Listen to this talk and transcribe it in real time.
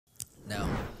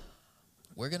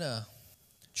we're going to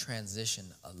transition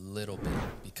a little bit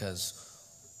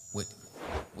because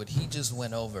what he just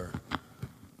went over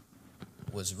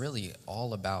was really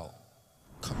all about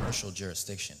commercial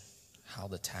jurisdiction, how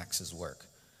the taxes work.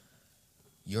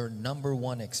 Your number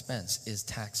one expense is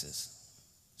taxes.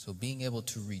 So being able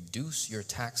to reduce your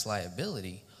tax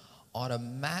liability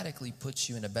automatically puts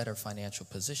you in a better financial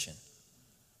position.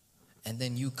 And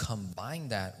then you combine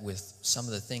that with some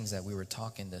of the things that we were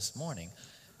talking this morning.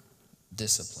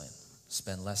 Discipline,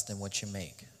 spend less than what you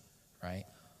make, right?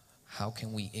 How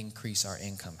can we increase our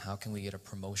income? How can we get a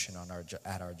promotion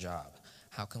at our job?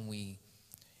 How can we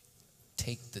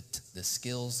take the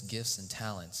skills, gifts, and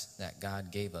talents that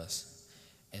God gave us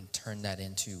and turn that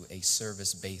into a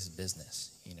service-based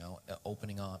business,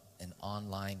 opening up an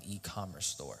online e-commerce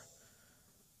store,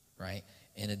 right?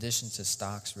 In addition to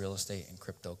stocks, real estate, and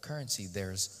cryptocurrency,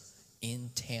 there's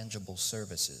intangible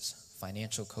services,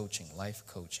 financial coaching, life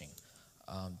coaching,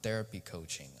 therapy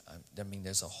coaching.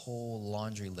 There's a whole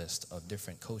laundry list of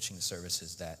different coaching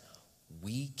services that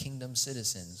we kingdom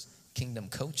citizens, kingdom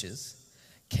coaches,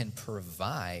 can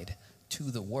provide to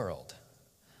the world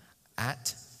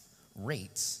at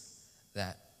rates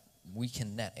that we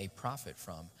can net a profit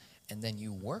from. And then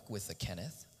you work with a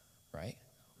Kenneth, right?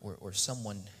 Or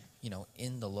someone,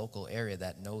 in the local area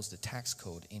that knows the tax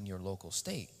code in your local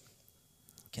state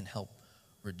can help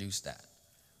reduce that,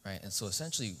 right? And so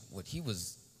essentially what he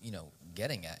was,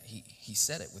 getting at, he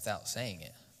said it without saying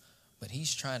it, but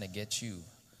he's trying to get you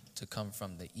to come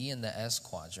from the E and the S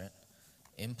quadrant,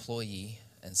 employee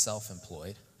and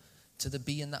self-employed, to the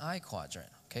B and the I quadrant,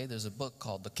 okay? There's a book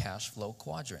called The Cash Flow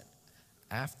Quadrant.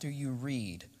 After you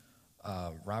read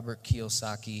Robert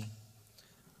Kiyosaki,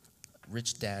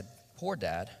 Rich Dad, Poor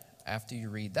Dad, after you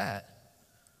read that,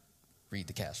 read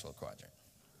the Cash Flow Quadrant,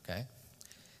 okay?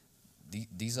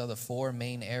 These are the four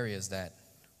main areas that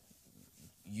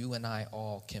you and I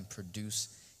all can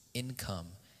produce income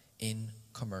in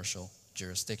commercial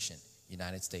jurisdiction.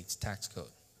 United States tax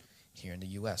code. Here in the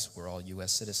U.S., we're all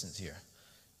U.S. citizens here.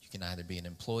 You can either be an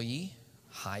employee,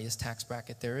 highest tax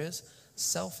bracket there is,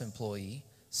 self-employee,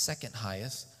 second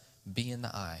highest, B in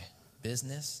the I,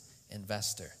 business,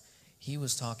 investor. He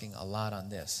was talking a lot on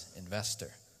this,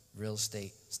 investor, real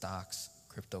estate, stocks,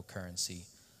 cryptocurrency,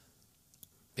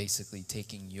 basically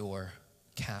taking your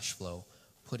cash flow,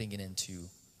 putting it into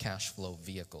cash flow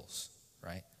vehicles,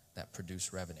 right, that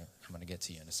produce revenue. I'm going to get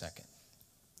to you in a second.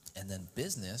 And then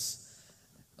business,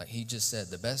 like he just said,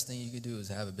 the best thing you could do is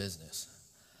have a business.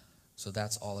 So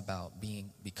that's all about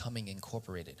becoming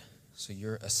incorporated. So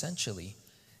you're essentially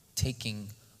taking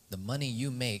the money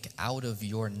you make out of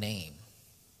your name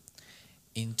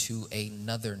into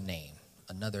another name,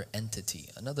 another entity,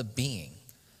 another being.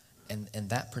 And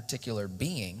that particular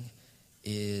being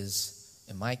is,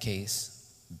 in my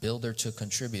case, Builder to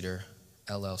Contributor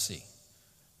LLC,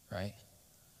 right?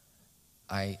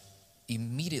 I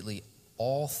immediately,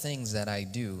 all things that I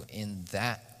do in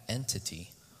that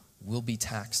entity will be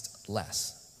taxed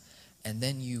less. And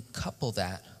then you couple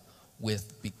that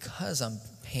with, because I'm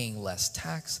paying less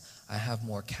tax, I have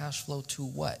more cash flow to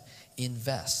what?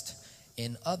 Invest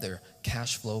in other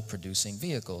cash flow producing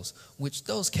vehicles, which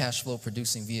those cash flow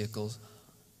producing vehicles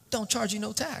don't charge you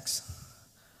no tax,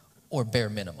 or bare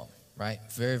minimum, right?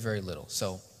 Very, very little.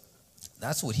 So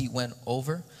that's what he went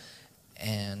over.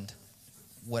 And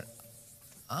what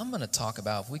I'm going to talk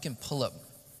about, if we can pull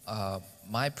up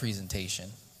my presentation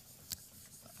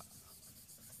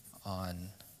on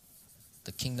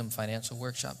the Kingdom Financial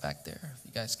Workshop back there. If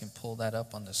you guys can pull that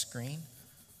up on the screen.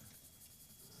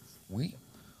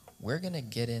 We're going to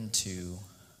get into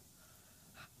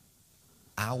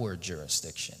our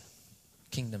jurisdiction,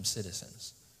 kingdom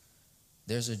citizens.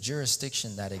 There's a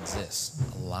jurisdiction that exists.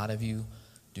 A lot of you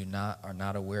are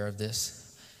not aware of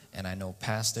this. And I know,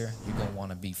 Pastor, you're going to want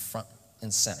to be front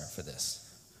and center for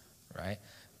this, right?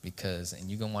 And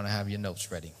you're going to want to have your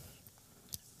notes ready.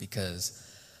 Because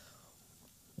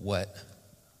what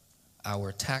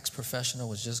our tax professional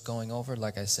was just going over,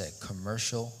 like I said,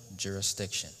 commercial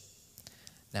jurisdiction.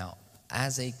 Now,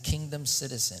 as a kingdom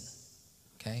citizen,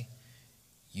 okay,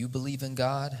 you believe in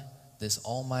God, this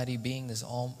almighty being, this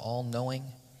all-knowing,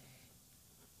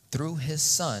 through his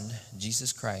son,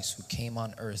 Jesus Christ, who came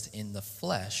on earth in the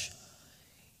flesh.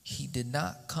 He did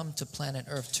not come to planet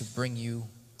earth to bring you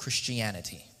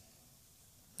Christianity.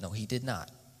 No, he did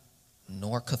not.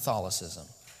 Nor Catholicism,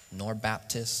 nor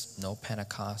Baptist, no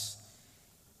Pentecost.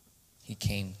 He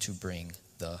came to bring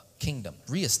the kingdom,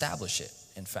 reestablish it,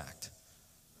 in fact.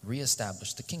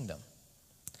 Reestablish the kingdom.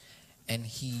 And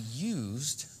he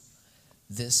used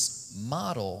this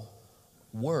model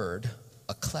word,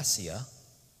 ecclesia,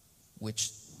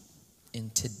 which in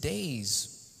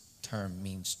today's term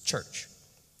means church.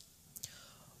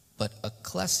 But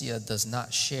ecclesia does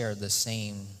not share the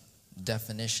same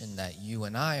definition that you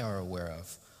and I are aware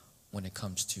of when it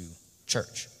comes to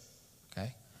church,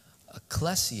 okay?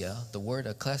 Ecclesia, the word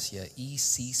ecclesia,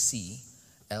 E-C-C-L-E-S-I-A,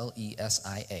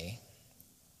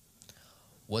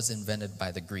 was invented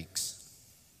by the Greeks,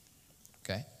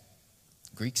 okay?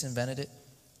 Greeks invented it.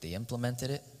 They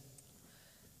implemented it.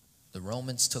 The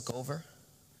Romans took over.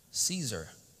 Caesar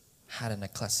had an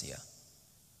ecclesia.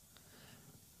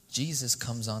 Jesus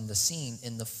comes on the scene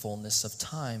in the fullness of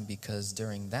time because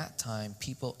during that time,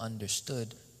 people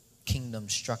understood kingdom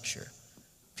structure.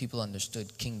 People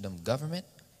understood kingdom government,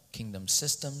 kingdom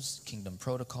systems, kingdom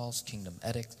protocols, kingdom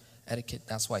etiquette.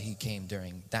 That's why he came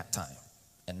during that time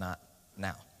and not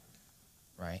now,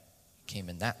 right? He came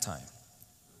in that time.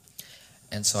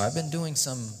 And so I've been doing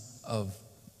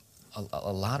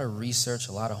a lot of research,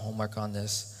 a lot of homework on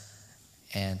this.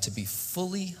 And to be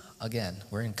fully, again,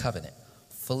 we're in covenant,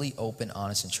 fully open,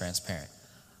 honest, and transparent.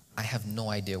 I have no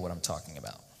idea what I'm talking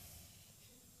about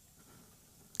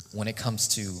when it comes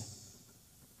to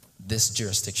this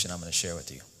jurisdiction I'm going to share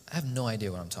with you. I have no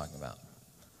idea what I'm talking about.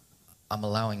 I'm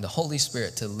allowing the Holy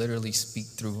Spirit to literally speak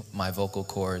through my vocal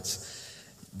cords.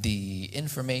 The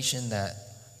information that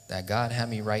God had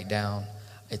me write down,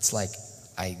 it's like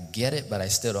I get it, but I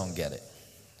still don't get it,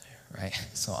 right?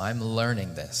 So I'm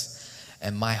learning this.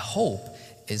 And my hope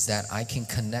is that I can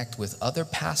connect with other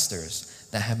pastors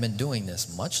that have been doing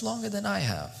this much longer than I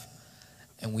have,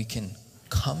 and we can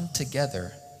come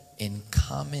together in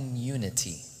common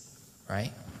unity,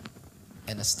 right?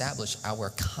 And establish our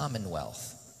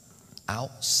commonwealth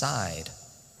outside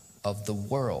of the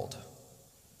world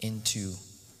into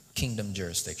kingdom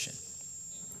jurisdiction.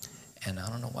 And I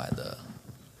don't know why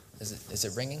is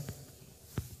it ringing?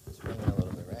 It's ringing a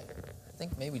little bit, right? I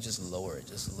think maybe just lower it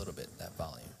just a little bit, that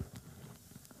volume.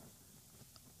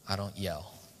 I don't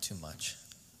yell too much.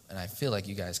 And I feel like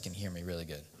you guys can hear me really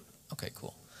good. Okay,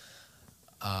 cool.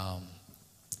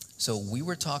 So we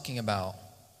were talking about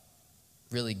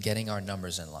really getting our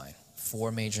numbers in line.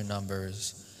 4 major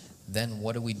numbers. Then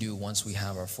what do we do once we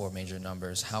have our 4 major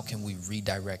numbers? How can we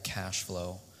redirect cash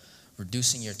flow?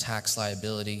 Reducing your tax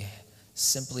liability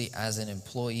simply as an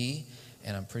employee,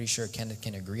 and I'm pretty sure Kenneth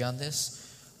can agree on this,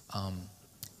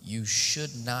 you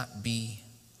should not be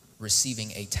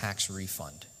receiving a tax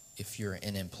refund if you're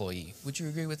an employee. Would you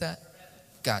agree with that?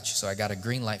 Gotcha. So I got a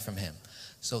green light from him.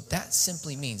 So that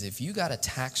simply means if you got a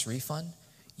tax refund,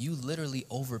 you literally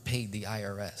overpaid the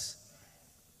IRS.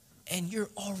 And you're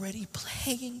already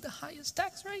paying the highest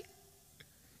tax rate.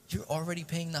 You're already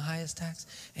paying the highest tax.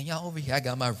 And y'all over here, I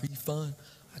got my refund.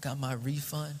 I got my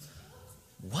refund.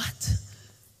 What?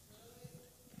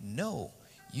 No,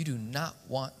 you do not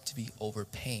want to be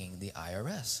overpaying the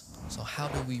IRS. So how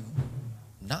do we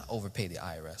not overpay the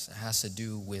IRS? It has to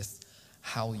do with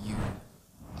how you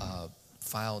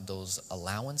filed those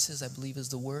allowances, I believe is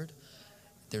the word.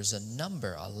 There's a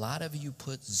number. A lot of you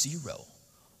put 0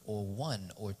 or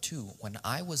 1 or 2. When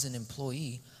I was an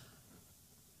employee,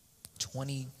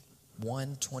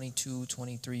 21, 22,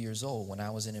 23 years old, when I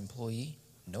was an employee,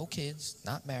 no kids,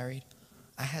 not married,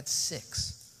 I had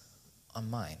 6 on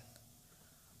mine.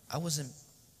 I wasn't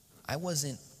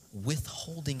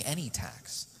withholding any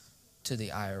tax to the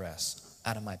IRS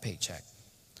out of my paycheck.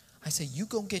 I said, you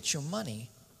go get your money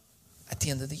at the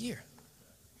end of the year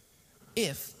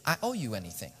if I owe you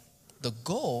anything. The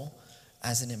goal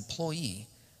as an employee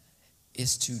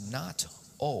is to not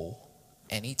owe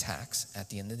any tax at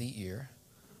the end of the year,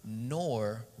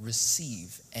 nor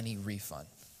receive any refund.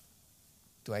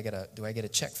 Do I get a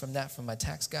check from that from my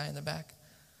tax guy in the back?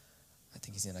 I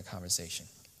think he's in a conversation.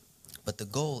 But the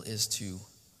goal is to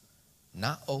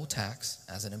not owe tax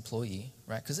as an employee,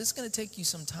 right? Because it's going to take you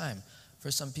some time for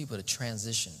some people to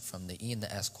transition from the E and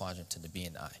the S quadrant to the B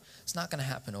and the I. It's not going to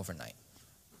happen overnight,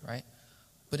 right?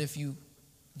 But if you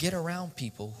get around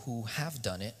people who have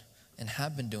done it and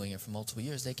have been doing it for multiple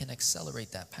years, they can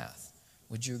accelerate that path.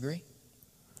 Would you agree?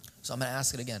 So I'm going to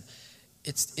ask it again.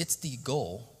 It's the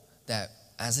goal that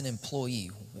as an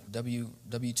employee,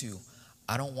 W-2,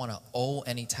 I don't want to owe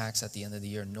any tax at the end of the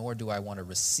year, nor do I want to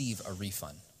receive a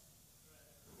refund.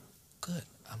 Good.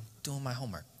 I'm doing my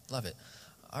homework. Love it.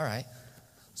 All right.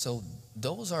 So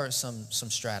those are some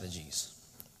strategies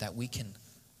that we can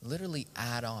literally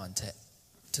add on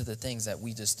to the things that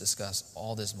we just discussed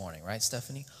all this morning, right,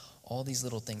 Stephanie? All these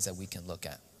little things that we can look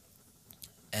at.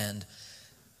 And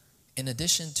in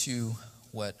addition to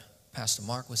what Pastor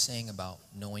Mark was saying about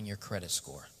knowing your credit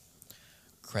score,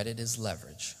 credit is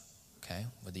leverage, okay,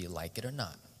 whether you like it or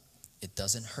not. It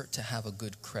doesn't hurt to have a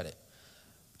good credit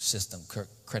system,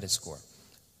 credit score,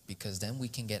 because then we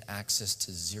can get access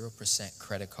to 0%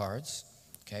 credit cards.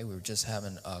 Okay, we were just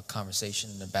having a conversation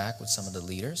in the back with some of the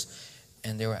leaders,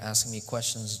 and they were asking me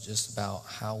questions just about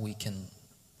how we can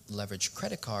leverage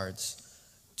credit cards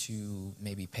to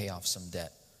maybe pay off some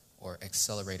debt or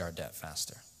accelerate our debt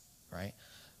faster, right?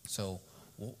 So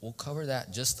we'll cover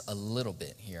that just a little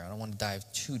bit here. I don't want to dive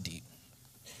too deep.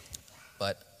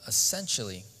 But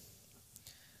essentially,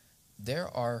 there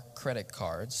are credit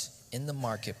cards in the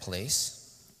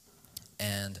marketplace,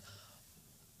 and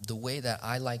the way that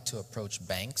I like to approach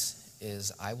banks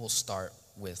is I will start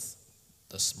with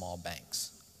the small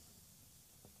banks,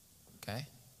 okay?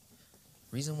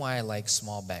 Reason why I like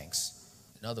small banks,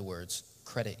 in other words,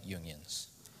 credit unions.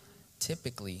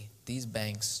 Typically, these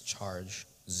banks charge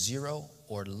zero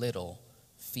or little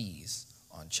fees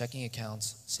on checking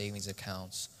accounts, savings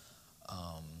accounts,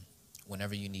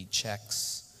 whenever you need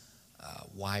checks,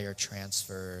 wire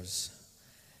transfers.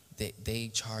 They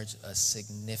charge a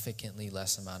significantly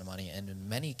less amount of money, and in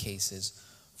many cases,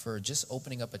 for just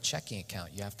opening up a checking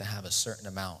account, you have to have a certain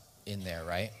amount in there,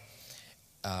 right?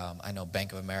 I know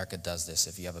Bank of America does this.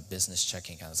 If you have a business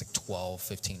checking account, it's like $12,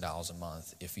 $15 a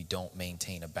month if you don't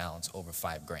maintain a balance over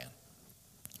 $5,000,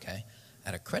 okay?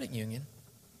 At a credit union,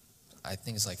 I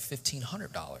think it's like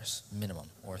 $1,500 minimum,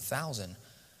 or $1,000,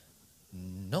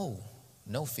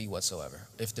 no fee whatsoever.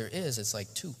 If there is, it's like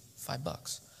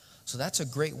 $5. So that's a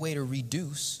great way to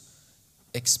reduce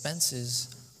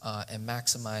expenses and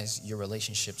maximize your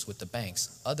relationships with the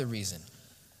banks. Other reason,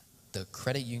 the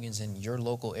credit unions in your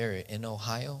local area in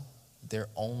Ohio, their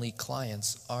only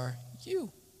clients are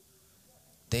you.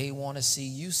 They want to see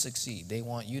you succeed. They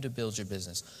want you to build your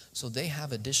business. So they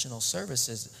have additional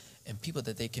services and people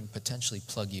that they can potentially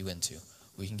plug you into.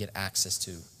 We can get access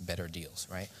to better deals,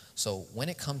 right? So when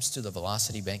it comes to the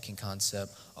velocity banking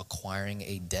concept, acquiring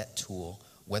a debt tool,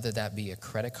 whether that be a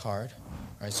credit card,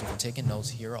 all right, so if you're taking notes,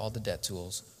 here are all the debt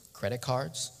tools: credit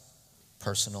cards,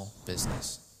 personal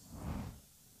business,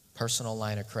 personal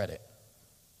line of credit,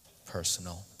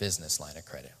 personal business line of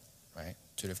credit, right?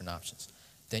 Two different options.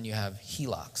 Then you have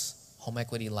HELOCs, home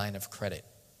equity line of credit.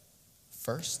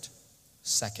 First,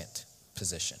 second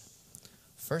position.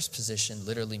 First position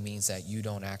literally means that you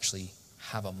don't actually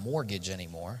have a mortgage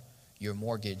anymore. Your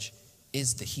mortgage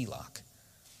is the HELOC.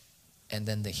 And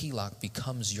then the HELOC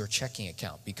becomes your checking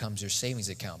account, becomes your savings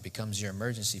account, becomes your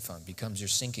emergency fund, becomes your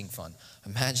sinking fund.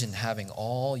 Imagine having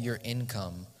all your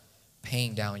income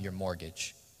paying down your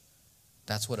mortgage.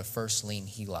 That's what a first lien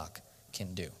HELOC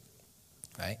can do,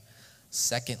 right?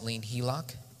 Second lien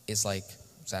HELOC is like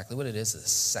exactly what it is, a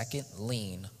second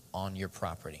lien on your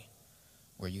property,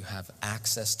 where you have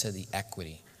access to the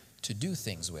equity to do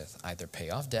things with, either pay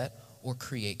off debt or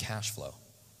create cash flow,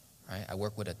 right? I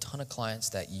work with a ton of clients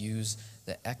that use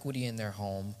the equity in their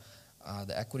home,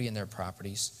 the equity in their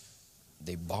properties.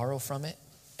 They borrow from it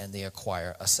and they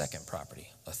acquire a second property,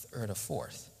 a third, a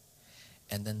fourth.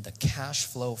 And then the cash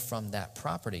flow from that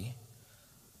property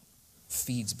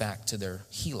feeds back to their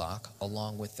HELOC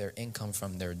along with their income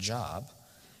from their job,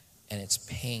 and it's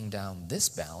paying down this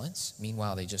balance.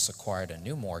 Meanwhile, they just acquired a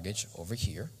new mortgage over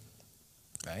here,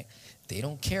 right? They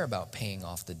don't care about paying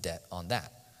off the debt on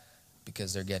that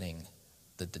because they're getting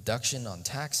the deduction on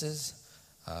taxes.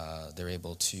 They're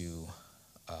able to,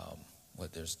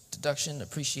 there's deduction,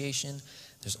 appreciation.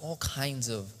 There's all kinds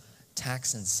of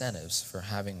tax incentives for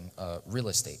having real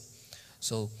estate.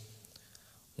 So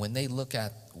when they look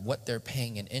at what they're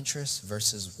paying in interest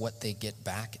versus what they get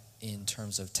back in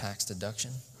terms of tax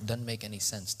deduction, it doesn't make any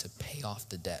sense to pay off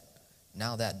the debt.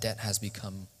 Now that debt has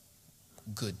become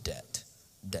good debt.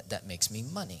 Debt that makes me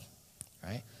money,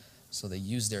 right? So they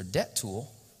use their debt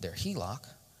tool, their HELOC.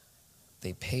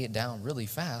 They pay it down really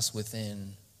fast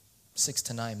within 6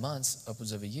 to 9 months,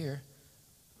 upwards of a year.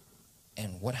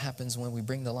 And what happens when we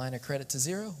bring the line of credit to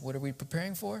zero? What are we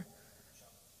preparing for?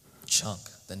 Chunk,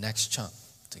 the next chunk,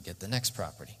 to get the next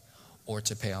property or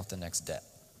to pay off the next debt,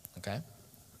 okay?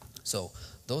 So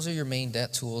those are your main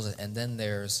debt tools, and then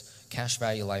there's cash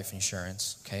value life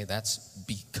insurance, okay? That's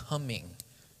becoming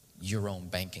your own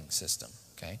banking system,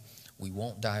 okay? We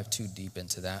won't dive too deep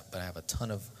into that, but I have a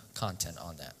ton of content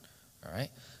on that, all right?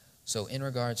 So in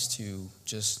regards to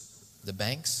just the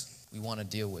banks, we want to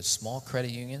deal with small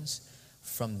credit unions.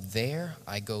 From there,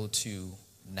 I go to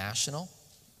national,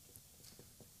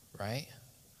 right?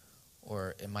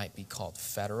 Or it might be called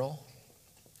federal.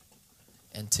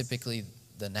 And typically,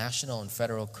 the national and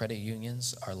federal credit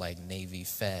unions are like Navy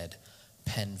Fed,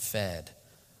 Penn Fed,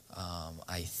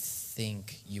 I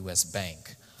think U.S.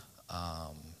 Bank,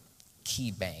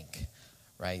 Key Bank,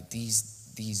 right?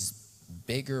 These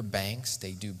bigger banks,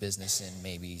 they do business in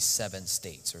maybe 7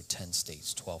 states or 10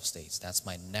 states, 12 states. That's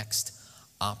my next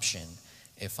option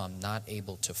if I'm not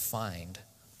able to find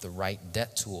the right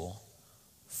debt tool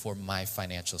for my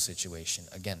financial situation.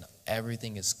 Again,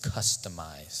 everything is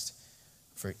customized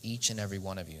for each and every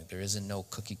one of you. There isn't no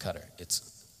cookie cutter.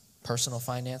 It's personal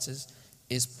finances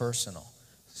is personal.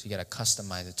 So you got to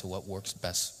customize it to what works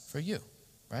best for you,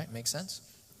 right? Make sense?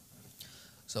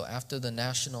 So after the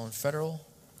national and federal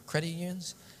credit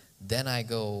unions, then I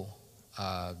go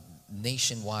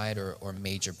nationwide or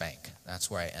major bank. That's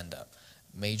where I end up.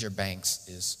 Major banks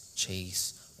is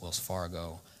Chase, Wells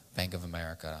Fargo, Bank of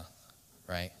America,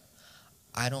 right?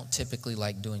 I don't typically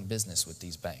like doing business with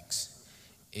these banks.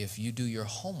 If you do your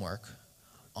homework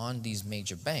on these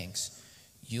major banks,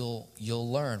 you'll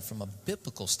learn from a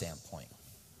biblical standpoint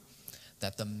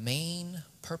that the main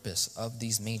purpose of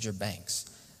these major banks,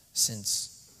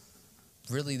 since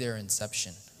really their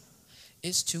inception,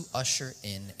 is to usher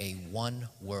in a one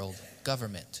world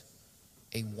government,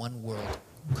 a one world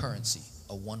currency,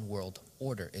 a one world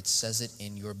order. It says it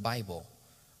in your Bible,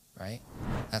 right?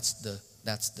 That's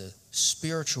the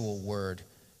spiritual word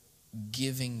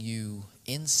giving you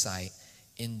insight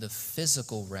in the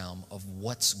physical realm of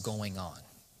what's going on,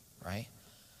 right?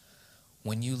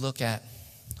 When you look at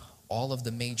all of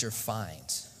the major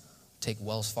fines, take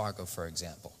Wells Fargo, for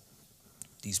example,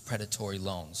 these predatory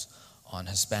loans on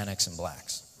Hispanics and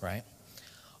blacks, right?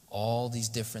 All these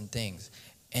different things.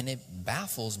 And it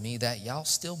baffles me that y'all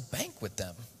still bank with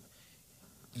them.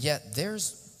 Yet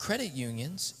there's credit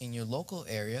unions in your local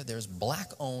area. There's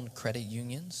black-owned credit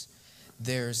unions.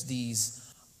 There's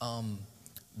these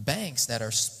banks that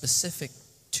are specific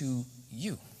to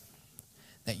you,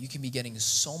 that you can be getting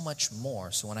so much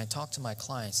more. So when I talk to my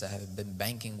clients that have been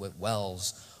banking with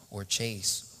Wells or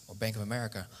Chase or Bank of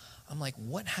America, I'm like,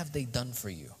 what have they done for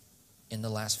you in the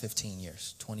last 15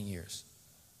 years, 20 years,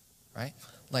 right?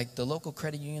 Like the local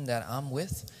credit union that I'm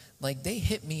with, like they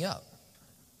hit me up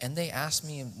and they ask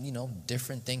me, you know,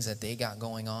 different things that they got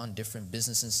going on, different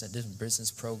businesses, different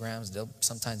business programs.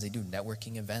 Sometimes they do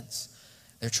networking events.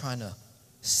 They're trying to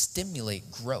stimulate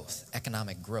growth,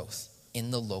 economic growth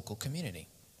in the local community,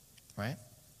 right?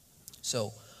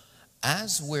 So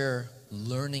as we're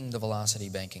learning the velocity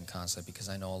banking concept, because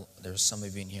I know there's some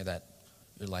of you in here that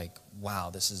you're like, wow,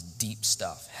 this is deep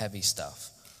stuff, heavy stuff.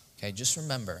 Okay, just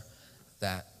remember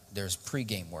that there's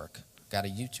pregame work. Got a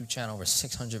YouTube channel, over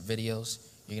 600 videos.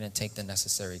 You're going to take the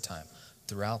necessary time.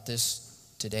 Throughout this,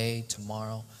 today,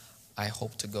 tomorrow, I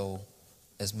hope to go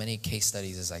as many case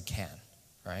studies as I can,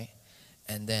 right?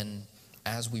 And then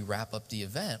as we wrap up the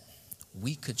event,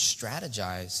 we could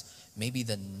strategize maybe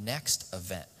the next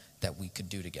event that we could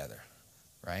do together,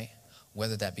 right?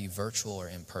 Whether that be virtual or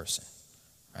in person,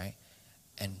 right?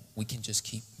 And we can just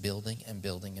keep building and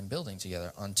building and building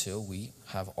together until we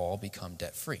have all become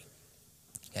debt-free,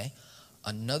 okay?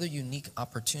 Another unique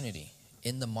opportunity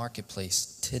in the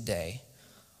marketplace today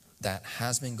that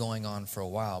has been going on for a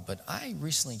while, but I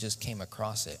recently just came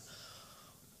across it,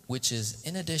 which is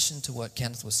in addition to what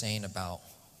Kenneth was saying about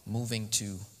moving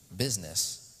to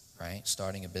business, right,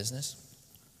 starting a business,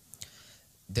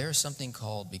 there's something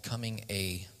called becoming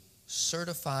a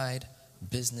certified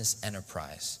business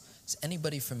enterprise. Is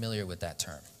anybody familiar with that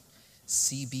term?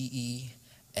 CBE,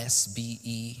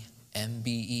 SBE,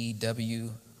 MBE, W,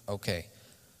 okay.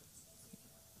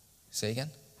 Say again?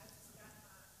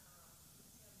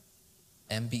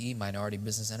 MBE, Minority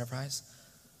Business Enterprise?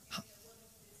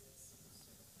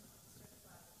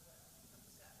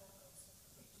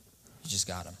 You just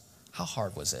got them. How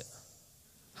hard was it?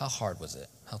 How hard was it?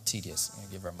 How tedious? I'm going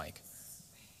to give her a mic.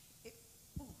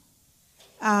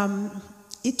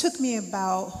 It took me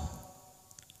about,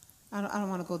 I don't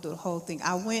want to go through the whole thing.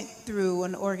 I went through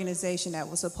an organization that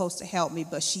was supposed to help me,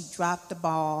 but she dropped the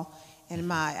ball and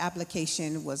my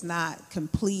application was not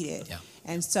completed. Yeah.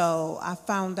 And so I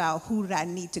found out who did I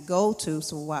need to go to.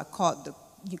 So I called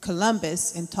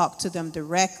Columbus and talked to them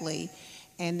directly.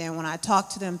 And then when I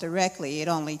talked to them directly, it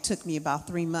only took me about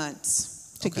 3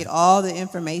 months to get all the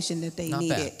information that they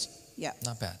needed. Bad. Yeah.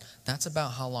 Not bad. That's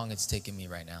about how long it's taken me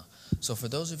right now. So for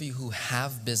those of you who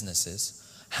have businesses,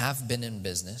 have been in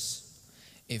business,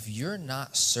 if you're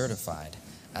not certified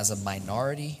as a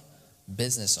minority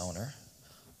business owner,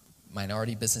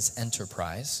 minority business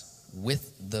enterprise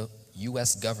with the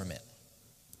U.S. government,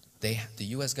 the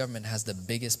U.S. government has the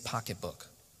biggest pocketbook.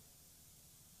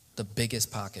 The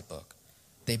biggest pocketbook.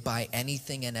 They buy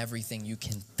anything and everything you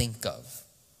can think of.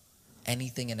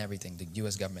 Anything and everything, the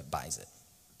U.S. government buys it,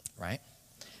 right?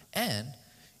 And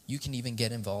you can even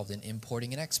get involved in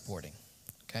importing and exporting,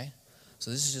 okay?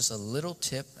 So this is just a little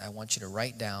tip I want you to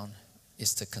write down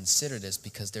is to consider this,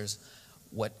 because there's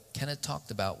what Kenneth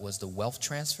talked about was the wealth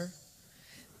transfer.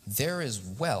 There is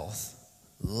wealth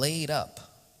laid up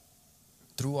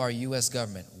through our U.S.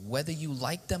 government, whether you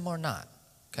like them or not,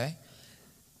 okay?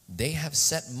 They have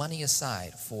set money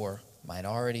aside for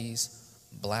minorities,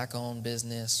 black-owned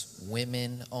business,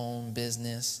 women-owned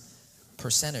business,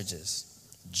 percentages,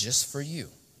 just for you.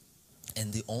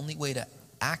 And the only way to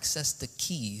access the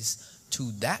keys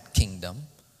to that kingdom,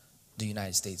 the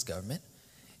United States government,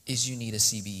 is you need a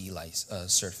CBE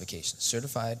certification,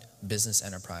 Certified Business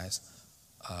Enterprise,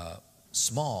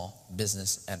 Small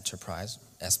Business Enterprise,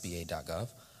 SBA.gov,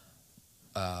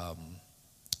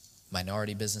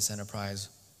 Minority Business Enterprise,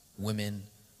 Women,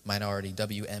 Minority,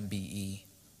 WMBE,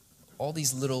 all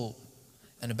these little,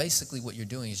 and basically what you're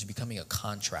doing is you're becoming a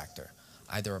contractor,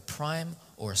 either a prime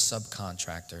or a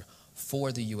subcontractor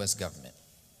for the U.S. government.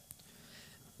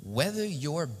 Whether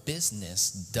your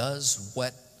business does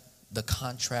what the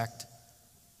contract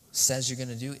says you're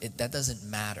going to do, that doesn't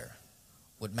matter.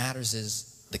 What matters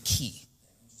is the key.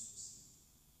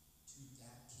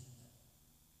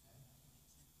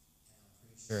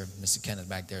 Sure, Mr. Kenneth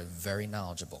back there is very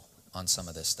knowledgeable on some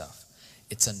of this stuff.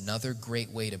 It's another great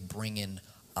way to bring in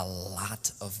a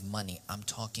lot of money. I'm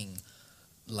talking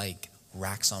like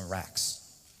racks on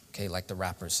racks, okay, like the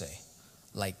rappers say,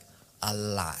 like a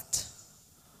lot.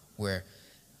 Where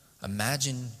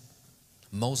imagine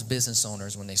most business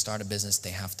owners, when they start a business,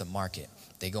 they have to market.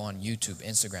 They go on YouTube,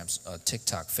 Instagram,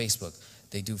 TikTok, Facebook.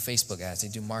 They do Facebook ads, they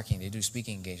do marketing, they do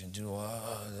speaking engagement, do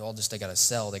all this. They got to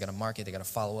sell, they got to market, they got to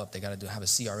follow up, they got to have a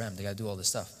CRM, they got to do all this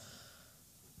stuff.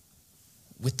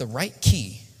 With the right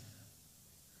key,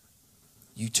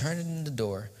 you turn it in the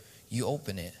door, you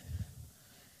open it.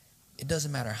 It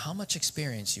doesn't matter how much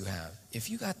experience you have. If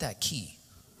you got that key,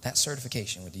 that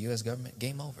certification with the U.S. government,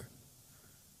 game over.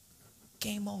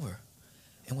 Game over.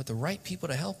 And with the right people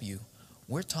to help you,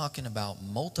 we're talking about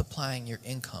multiplying your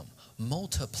income.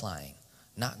 Multiplying,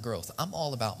 not growth. I'm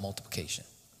all about multiplication.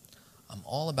 I'm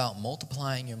all about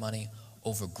multiplying your money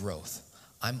over growth.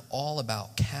 I'm all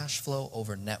about cash flow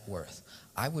over net worth.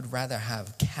 I would rather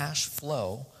have cash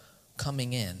flow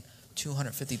coming in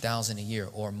 $250,000 a year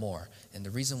or more. And the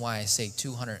reason why I say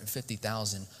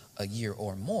 $250,000 a year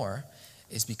or more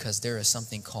is because there is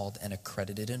something called an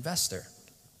accredited investor,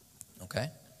 okay?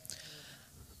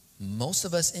 Most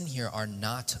of us in here are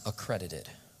not accredited,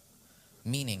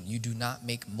 meaning you do not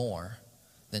make more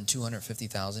than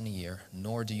 $250,000 a year,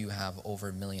 nor do you have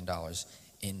over $1 million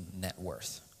in net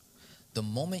worth. The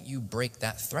moment you break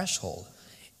that threshold,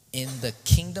 in the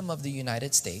kingdom of the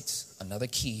United States, another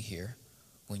key here,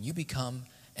 when you become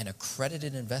an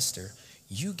accredited investor,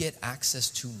 you get access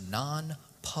to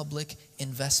non-public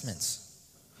investments,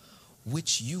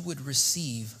 which you would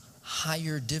receive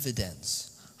higher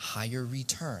dividends, higher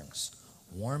returns.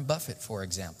 Warren Buffett, for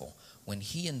example, when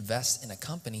he invests in a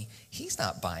company, he's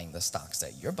not buying the stocks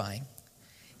that you're buying.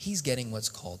 He's getting what's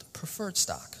called preferred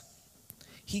stock.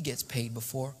 He gets paid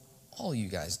before all you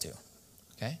guys do,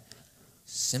 okay?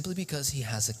 Simply because he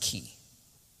has a key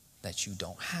that you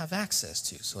don't have access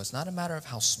to. So it's not a matter of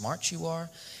how smart you are.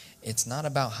 It's not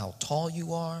about how tall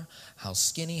you are, how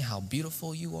skinny, how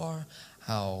beautiful you are,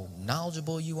 how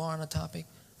knowledgeable you are on a topic.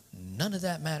 None of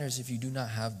that matters if you do not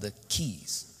have the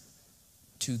keys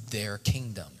to their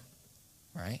kingdom,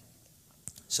 right?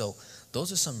 So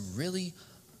those are some really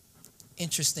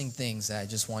interesting things that I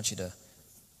just want you to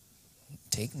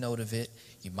take note of it.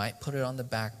 You might put it on the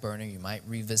back burner. You might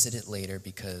revisit it later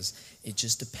because it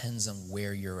just depends on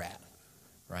where you're at,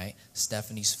 right?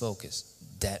 Stephanie's focus,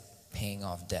 debt, paying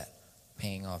off debt,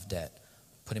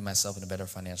 putting myself in a better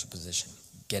financial position,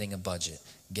 getting a budget,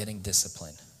 getting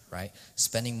discipline, right?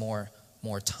 Spending more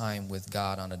time with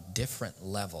God on a different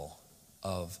level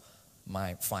of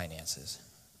my finances,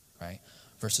 right?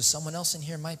 Versus someone else in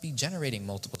here might be generating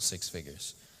multiple six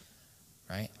figures,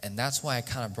 right? And that's why I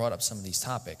kind of brought up some of these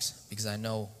topics, because I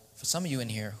know for some of you in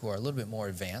here who are a little bit more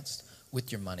advanced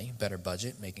with your money, better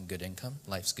budget, making good income,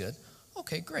 life's good.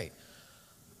 Okay, great.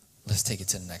 Let's take it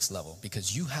to the next level,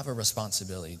 because you have a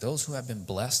responsibility. Those who have been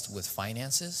blessed with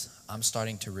finances, I'm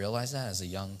starting to realize that as a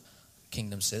young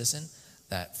kingdom citizen,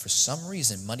 that for some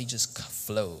reason, money just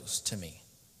flows to me.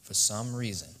 For some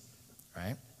reason,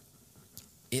 right?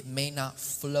 It may not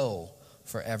flow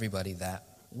for everybody that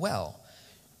well.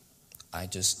 I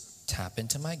just tap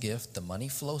into my gift. The money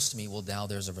flows to me. Well, now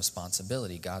there's a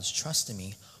responsibility. God's trusting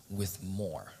me with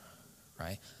more,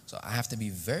 right? So I have to be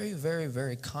very, very,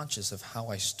 very conscious of how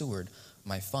I steward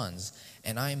my funds.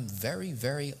 And I'm very,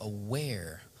 very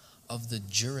aware of the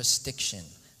jurisdiction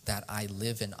that I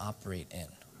live and operate in,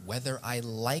 whether I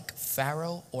like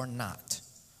Pharaoh or not,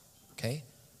 okay?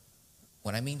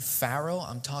 When I mean Pharaoh,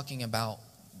 I'm talking about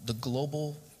the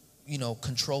global,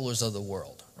 controllers of the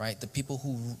world, right? The people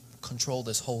who control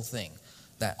this whole thing,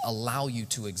 that allow you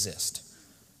to exist,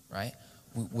 right?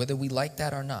 Whether we like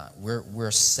that or not,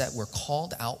 we're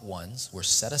called out ones, we're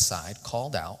set aside,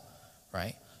 called out,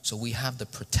 right? So we have the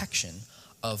protection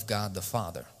of God the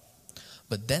Father.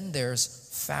 But then there's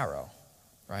Pharaoh,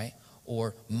 right?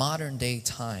 Or modern day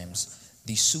times,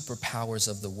 the superpowers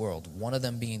of the world, one of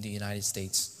them being the United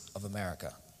States of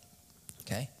America,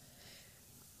 okay?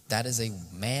 That is a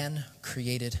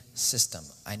man-created system.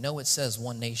 I know it says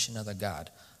one nation under God.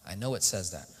 I know it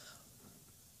says that.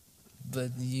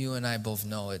 But you and I both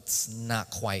know it's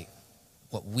not quite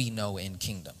what we know in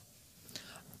kingdom.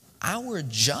 Our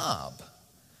job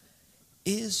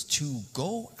is to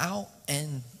go out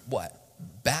and what?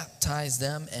 Baptize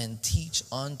them and teach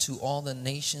unto all the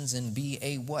nations and be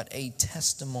a what? A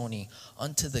testimony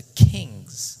unto the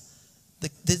kings.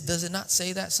 Does it not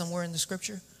say that somewhere in the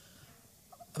scripture?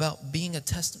 About being a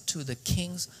testament to the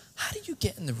kings. How do you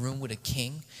get in the room with a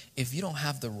king if you don't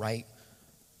have the right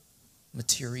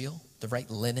material, the right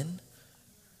linen,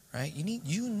 right?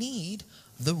 You need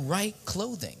the right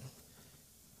clothing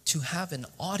to have an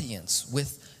audience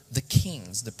with the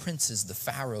kings, the princes, the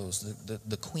pharaohs,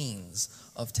 the queens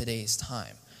of today's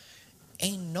time.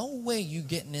 Ain't no way you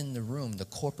getting in the room, the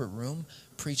corporate room,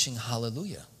 preaching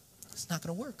hallelujah. It's not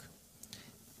going to work.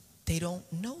 They don't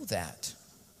know that.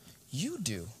 You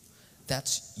do.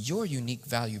 That's your unique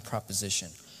value proposition.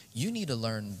 You need to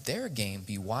learn their game.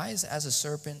 Be wise as a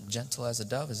serpent, gentle as a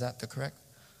dove. Is that the correct?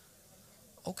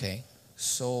 Okay.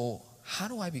 So how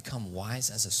do I become wise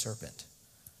as a serpent?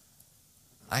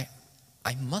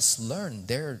 I must learn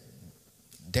their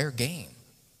game.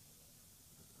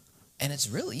 And it's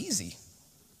real easy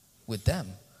with them.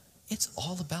 It's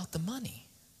all about the money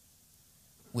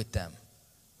with them,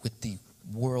 with the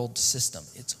world system.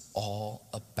 It's all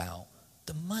about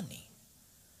the money.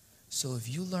 So if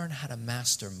you learn how to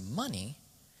master money,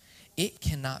 it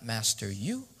cannot master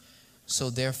you. So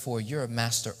therefore, you're a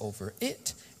master over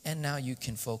it. And now you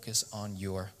can focus on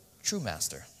your true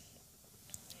master.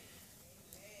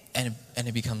 And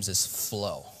it becomes this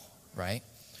flow, right?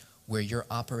 Where you're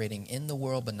operating in the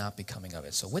world but not becoming of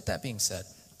it. So with that being said,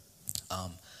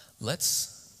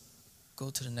 let's go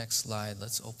to the next slide.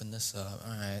 Let's open this up.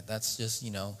 All right, that's just,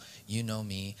 you know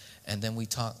me. And then we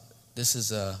talk, this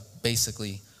is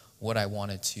basically what I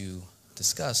wanted to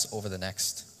discuss over the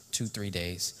next 2-3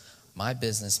 days. My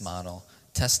business model,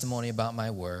 testimony about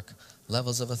my work,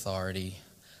 levels of authority,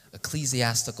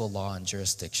 ecclesiastical law and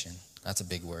jurisdiction. That's a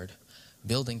big word.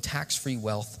 Building tax-free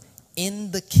wealth in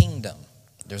the kingdom.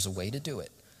 There's a way to do it.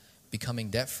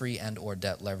 Becoming debt-free and or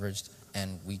debt leveraged.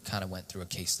 And we kind of went through a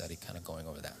case study kind of going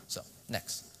over that. So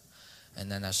next.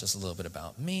 And then that's just a little bit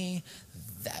about me.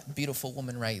 That beautiful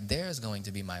woman right there is going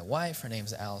to be my wife. Her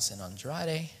name's Allison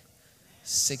Andrade.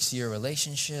 6-year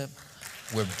relationship.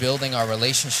 We're building our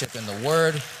relationship in the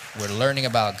Word. We're learning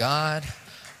about God.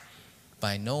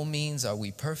 By no means are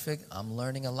we perfect. I'm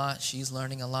learning a lot. She's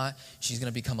learning a lot. She's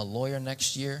going to become a lawyer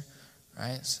next year,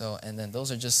 right? So, and then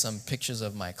those are just some pictures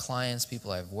of my clients,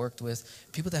 people I've worked with,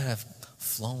 people that have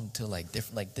flown to like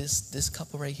different, like this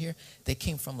couple right here. They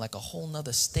came from like a whole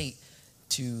nother state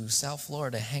to South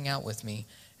Florida to hang out with me.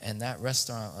 And that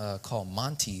restaurant called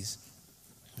Monty's,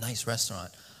 nice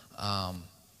restaurant.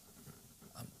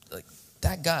 Like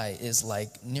that guy is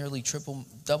like nearly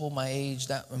double my age.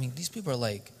 These people are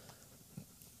like,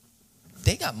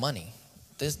 they got money.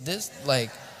 Like,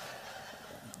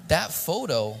 that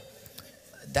photo,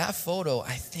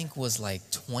 I think was like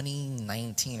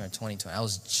 2019 or 2020. I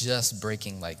was just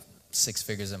breaking like 6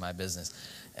 figures in my business.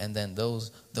 And then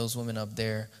those women up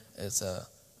there, that's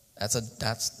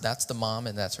the mom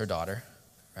and that's her daughter,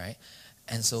 right?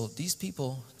 And so these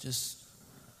people just,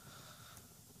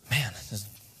 man, just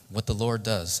what the Lord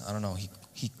does. I don't know.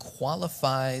 He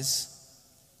qualifies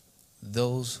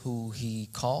those who he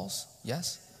calls.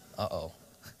 Yes? Uh-oh.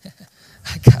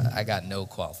 I got no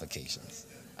qualifications.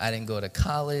 I didn't go to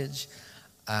college.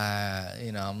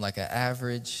 I'm like an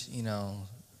average,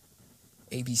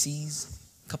 ABCs,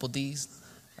 couple D's,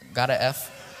 got an F.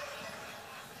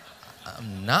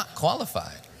 I'm not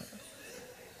qualified.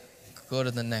 Go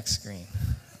to the next screen.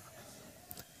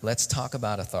 Let's talk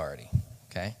about authority,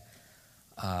 okay?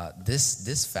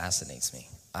 This fascinates me.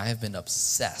 I have been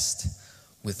obsessed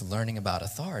with learning about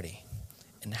authority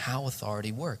and how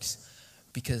authority works,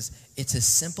 because it's as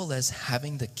simple as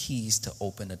having the keys to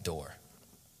open a door,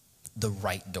 the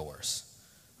right doors,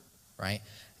 right?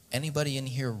 Anybody in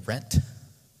here rent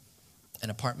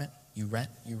an apartment? You rent.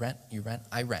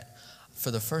 I rent. For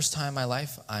the first time in my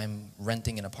life, I'm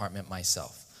renting an apartment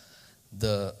myself.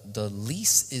 The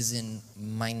lease is in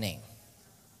my name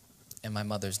and my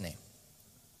mother's name.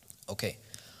 Okay.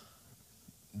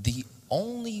 The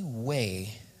only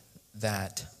way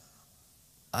that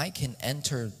I can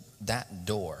enter that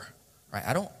door, right?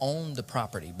 I don't own the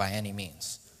property by any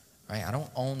means, right? I don't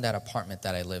own that apartment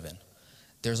that I live in.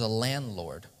 There's a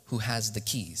landlord who has the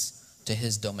keys to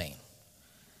his domain.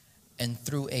 And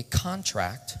through a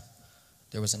contract,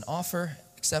 there was an offer,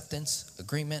 acceptance,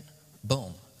 agreement,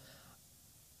 boom.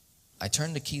 I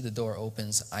turn the key, the door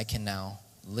opens, I can now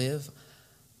live.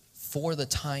 For the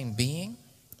time being,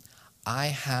 I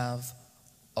have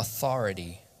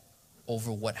authority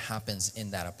over what happens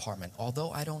in that apartment,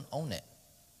 although I don't own it.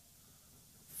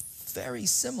 Very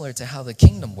similar to how the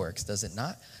kingdom works, does it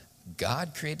not?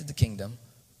 God created the kingdom,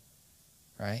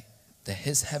 right?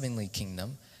 His heavenly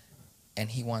kingdom, and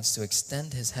he wants to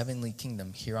extend his heavenly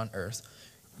kingdom here on earth.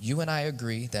 You and I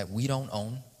agree that we don't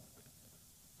own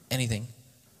anything,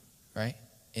 right?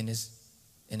 In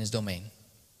his domain.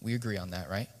 We agree on that,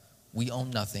 right? We own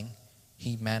nothing.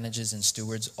 He manages and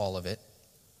stewards all of it.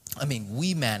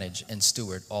 We manage and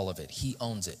steward all of it. He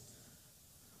owns it.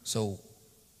 So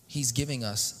he's giving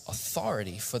us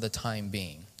authority for the time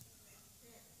being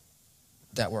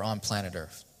that we're on planet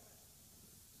Earth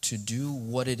to do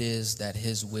what it is that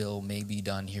his will may be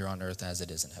done here on earth as it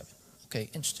is in heaven. Okay,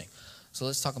 interesting. So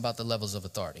let's talk about the levels of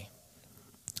authority.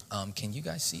 Can you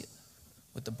guys see it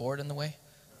with the board in the way?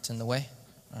 It's in the way?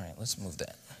 All right, let's move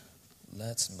that.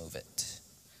 Let's move it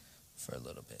for a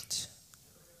little bit.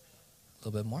 A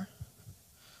little bit more?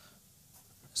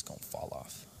 It's going to fall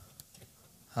off.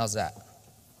 How's that?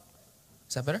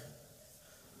 Is that better?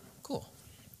 Cool.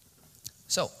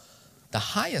 So, the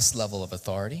highest level of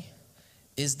authority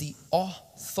is the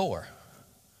author.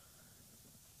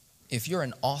 If you're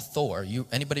an author,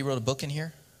 anybody wrote a book in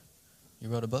here? You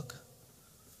wrote a book?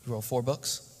 You wrote 4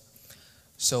 books?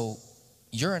 So,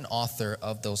 you're an author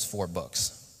of those 4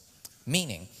 books.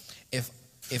 Meaning, if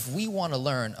we want to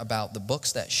learn about the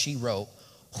books that she wrote,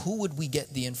 who would we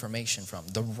get the information from?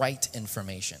 The right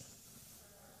information.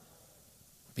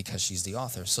 Because she's the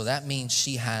author. So that means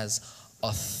she has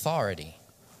authority,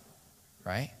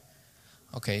 right?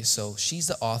 Okay, so she's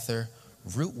the author,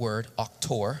 root word,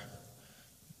 auctor,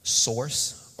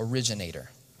 source, originator.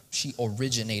 She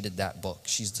originated that book.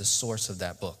 She's the source of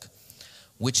that book,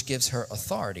 which gives her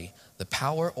authority, the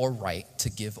power or right to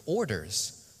give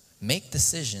orders, make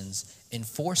decisions,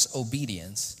 enforce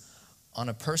obedience on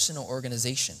a person or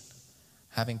organization,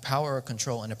 having power or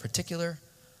control in a particular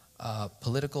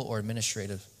political or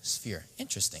administrative sphere.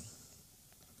 Interesting.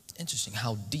 Interesting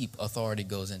how deep authority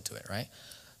goes into it, right?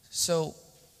 So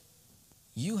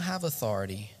you have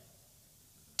authority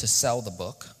to sell the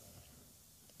book,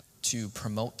 to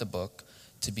promote the book,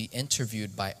 to be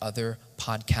interviewed by other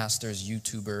podcasters,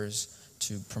 YouTubers,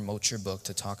 to promote your book,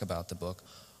 to talk about the book,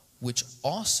 which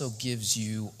also gives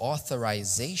you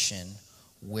authorization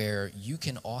where you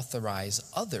can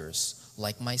authorize others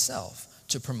like myself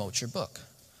to promote your book.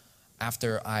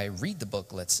 After I read the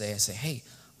book, let's say, I say, hey,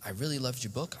 I really loved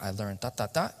your book. I learned ...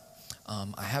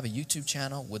 I have a YouTube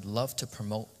channel, would love to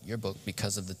promote your book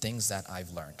because of the things that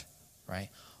I've learned, right?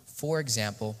 For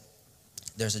example,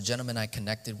 there's a gentleman I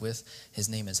connected with. His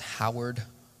name is Howard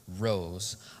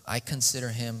Rose. I consider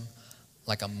him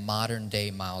like a modern day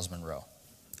Miles Monroe.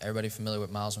 Everybody familiar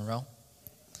with Miles Monroe?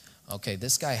 Okay,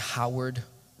 this guy Howard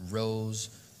Rose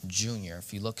Jr.,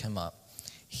 if you look him up,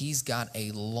 he's got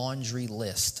a laundry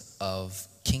list of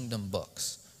kingdom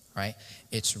books, right?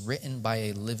 It's written by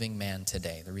a living man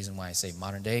today. The reason why I say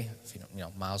modern day, if you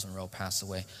know, Miles Monroe passed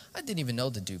away. I didn't even know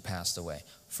the dude passed away.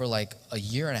 For like a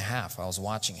year and a half, I was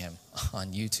watching him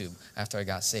on YouTube after I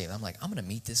got saved. I'm like, I'm going to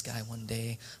meet this guy one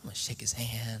day. I'm going to shake his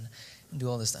hand and do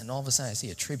all this stuff. And all of a sudden, I see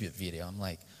a tribute video. I'm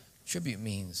like, tribute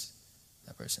means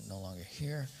that person no longer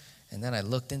here. And then I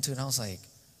looked into it, and I was like,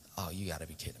 oh, you got to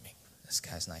be kidding me. This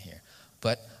guy's not here.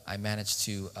 But I managed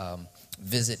to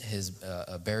visit his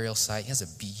burial site. He has a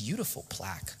beautiful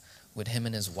plaque with him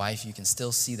and his wife. You can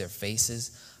still see their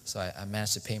faces. So I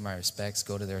managed to pay my respects,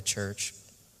 go to their church.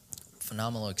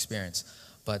 Phenomenal experience.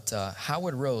 But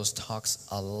Howard Rose talks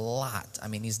a lot. I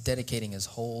mean, he's dedicating his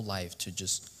whole life to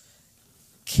just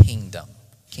kingdom.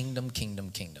 Kingdom.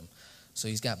 So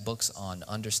he's got books on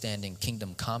understanding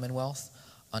kingdom commonwealth,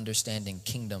 understanding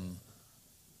kingdom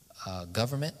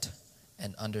government,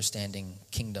 and understanding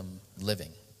kingdom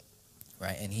living,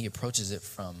 right? And he approaches it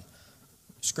from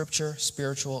scripture,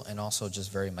 spiritual, and also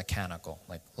just very mechanical,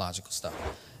 like logical stuff.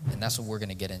 And that's what we're going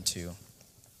to get into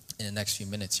in the next few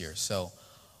minutes here. So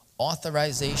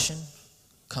authorization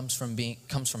comes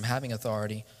from having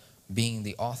authority, being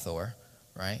the author,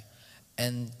 right?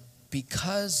 And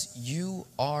because you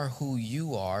are who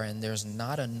you are, and there's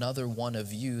not another one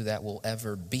of you that will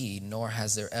ever be, nor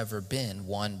has there ever been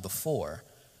one before,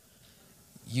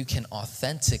 you can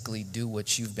authentically do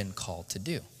what you've been called to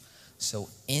do. So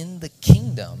in the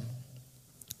kingdom,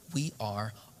 we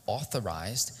are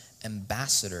authorized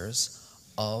ambassadors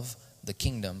of the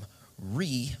kingdom,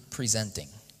 representing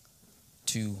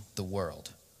to the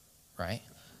world, right?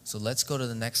 So let's go to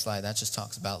the next slide. That just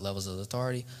talks about levels of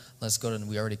authority. Let's go to,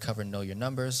 we already covered know your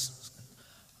numbers.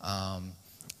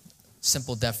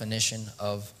 Simple definition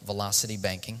of velocity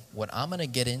banking. What I'm going to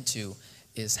get into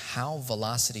is how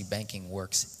velocity banking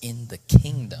works in the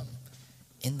kingdom.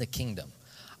 In the kingdom.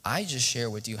 I just share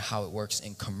with you how it works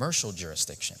in commercial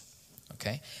jurisdiction.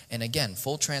 Okay? And again,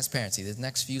 full transparency. The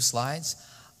next few slides,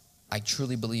 I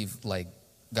truly believe like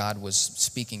God was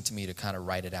speaking to me to kind of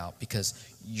write it out, because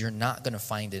you're not going to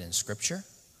find it in Scripture.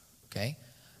 Okay?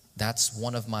 That's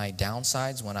one of my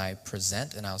downsides when I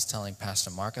present, and I was telling Pastor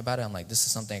Mark about it. I'm like, this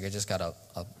is something I just got to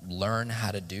learn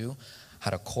how to do,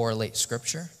 how to correlate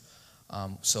Scripture.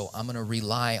 So I'm going to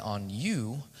rely on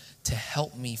you to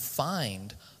help me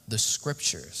find the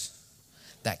Scriptures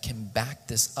that can back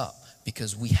this up,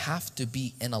 because we have to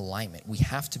be in alignment. We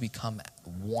have to become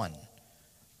one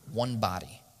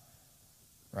body,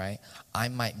 right? I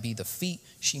might be the feet,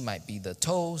 she might be the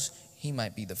toes, he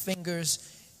might be the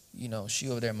fingers, you know, she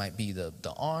over there might be the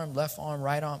arm, left arm,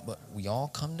 right arm, but we all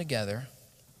come together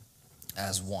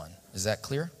as one. Is that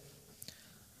clear?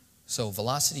 So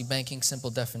velocity banking, simple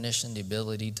definition, the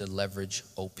ability to leverage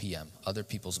OPM, other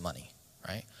people's money,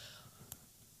 right?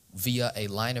 Via a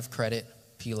line of credit,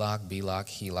 PLOC, BLOC,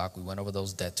 HELOC, we went over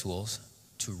those debt tools,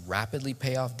 to rapidly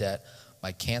pay off debt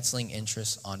by canceling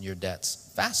interest on your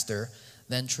debts faster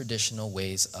than traditional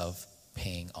ways of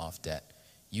paying off debt,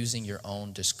 using your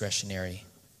own discretionary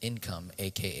income,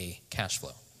 aka cash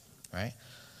flow, right?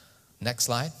 Next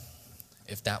slide.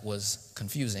 If that was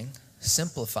confusing,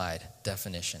 simplified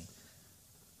definition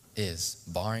is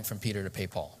borrowing from Peter to pay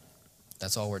Paul.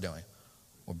 That's all we're doing.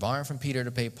 We're borrowing from Peter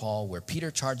to pay Paul, where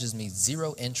Peter charges me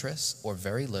 0 interest or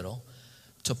very little,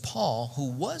 to Paul,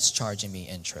 who was charging me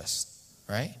interest,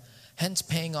 right? Hence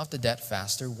paying off the debt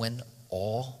faster when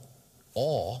all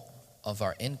of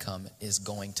our income is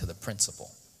going to the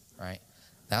principal, right?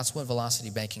 That's what velocity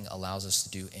banking allows us to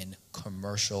do in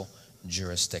commercial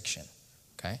jurisdiction,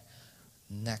 okay?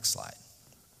 Next slide,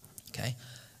 okay?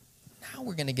 Now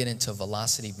we're going to get into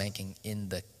velocity banking in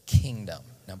the kingdom.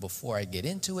 Now before I get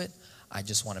into it, I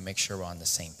just want to make sure we're on the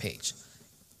same page.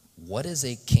 What is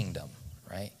a kingdom,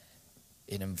 right?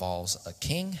 It involves a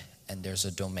king and there's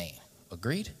a domain.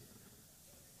 Agreed?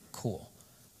 Cool.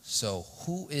 So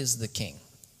who is the king?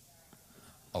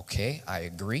 Okay, I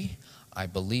agree. I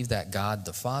believe that God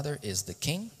the Father is the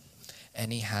king,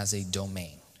 and he has a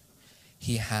domain.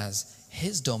 He has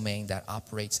his domain that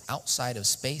operates outside of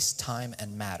space, time,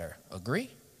 and matter. Agree?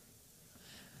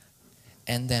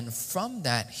 And then from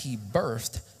that, he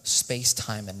birthed space,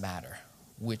 time, and matter,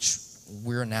 which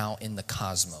we're now in the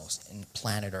cosmos, in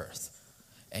planet Earth.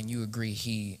 And you agree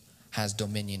he has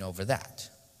dominion over that.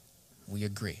 We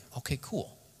agree. Okay,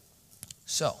 cool.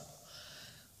 So,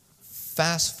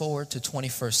 fast forward to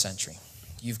 21st century.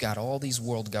 You've got all these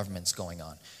world governments going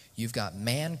on. You've got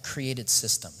man-created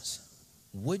systems.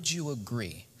 Would you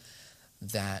agree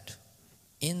that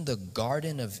in the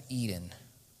Garden of Eden,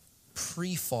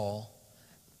 pre-fall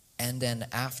and then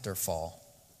after fall,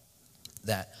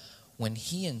 that when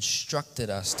he instructed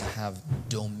us to have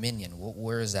dominion,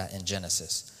 where is that in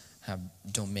Genesis? Have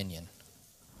dominion.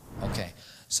 Okay,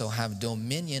 so have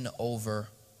dominion over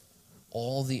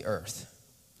all the earth,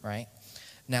 right?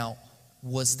 Now,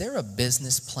 was there a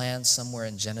business plan somewhere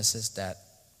in Genesis that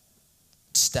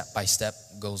step by step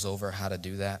goes over how to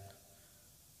do that?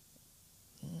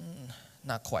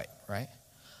 Not quite, right?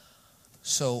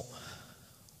 So,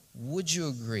 would you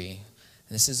agree?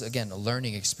 And this is again a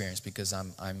learning experience because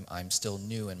I'm still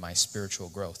new in my spiritual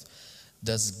growth.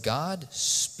 Does God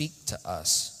speak to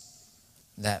us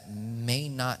that may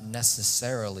not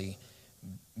necessarily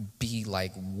be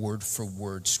like word for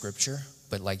word scripture,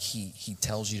 but like he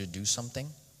tells you to do something,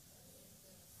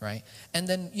 right? And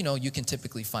then, you know, you can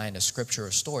typically find a scripture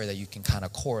or story that you can kind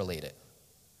of correlate it,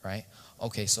 right?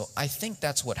 Okay, so I think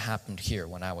that's what happened here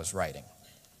when I was writing,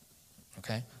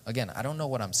 okay? Again, I don't know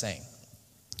what I'm saying.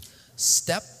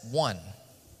 Step one,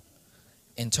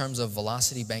 in terms of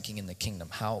velocity banking in the kingdom,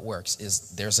 how it works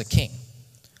is there's a king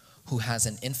who has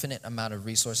an infinite amount of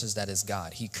resources that is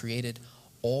God. He created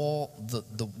all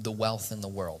the wealth in the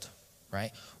world,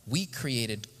 right? We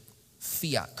created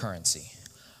fiat currency.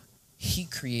 He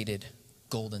created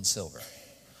gold and silver.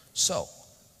 So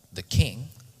the king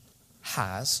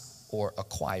has or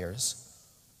acquires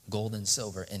gold and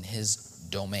silver in his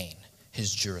domain,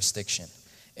 his jurisdiction.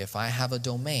 If I have a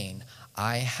domain,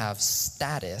 I have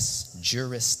status.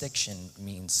 Jurisdiction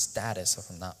means status, if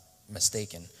I'm not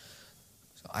mistaken.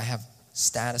 So I have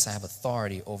status, I have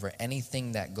authority over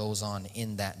anything that goes on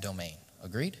in that domain.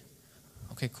 Agreed?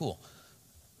 Okay, cool.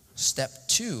 Step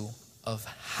 2 of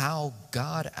how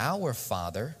God our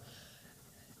Father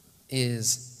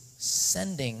is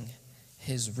sending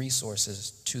his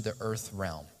resources to the earth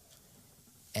realm.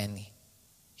 And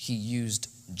he used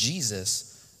Jesus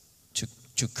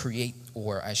to create,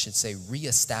 or I should say,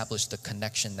 reestablish the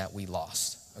connection that we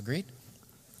lost. Agreed?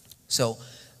 So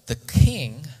the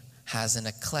king has an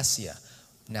ecclesia.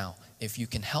 Now, if you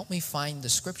can help me find the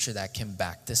scripture that can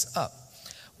back this up.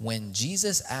 When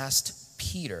Jesus asked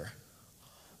Peter,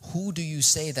 who do you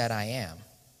say that I am?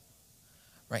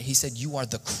 Right? He said, you are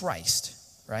the Christ,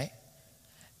 right?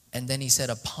 And then he said,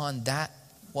 upon that,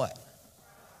 what?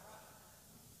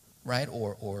 Right?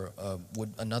 Or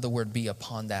would another word be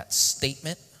upon that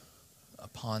statement?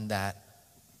 Upon that,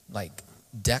 like,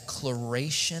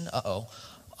 declaration?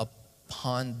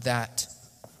 Upon that,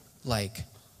 like,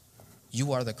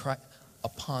 you are the Christ.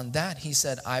 Upon that, he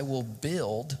said, I will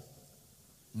build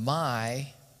my,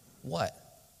 what?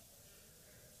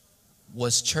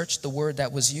 Was church the word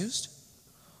that was used?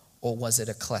 Or was it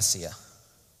ecclesia?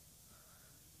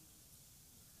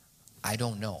 I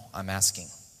don't know. I'm asking.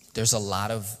 There's a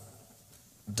lot of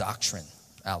doctrine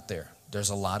out there. There's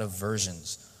a lot of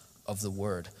versions of the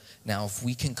word. Now, if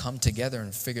we can come together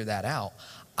and figure that out,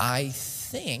 I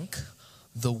think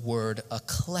the word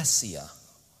ecclesia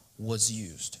was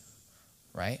used,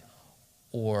 right?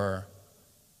 Or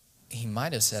he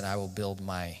might have said, I will build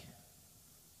my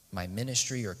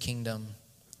ministry or kingdom,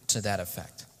 to that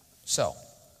effect. So,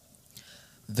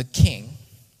 the king,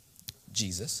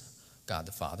 Jesus, God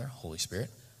the Father, Holy Spirit,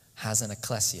 has an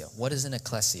ecclesia. What is an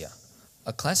ecclesia?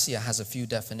 Ecclesia has a few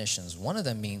definitions. One of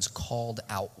them means called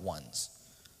out ones.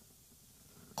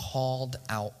 Called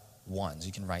out ones.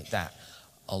 You can write that.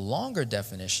 A longer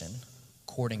definition,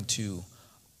 according to,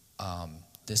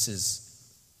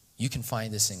 you can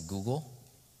find this in Google,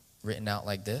 written out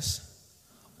like this,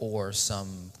 or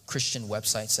some Christian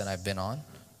websites that I've been on.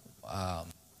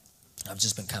 I've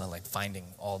just been kind of like finding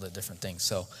all the different things.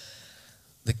 So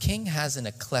the king has an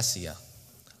ecclesia,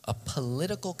 a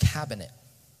political cabinet.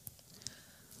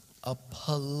 A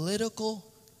political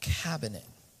cabinet,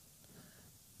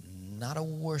 not a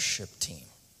worship team.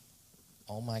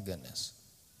 Oh my goodness.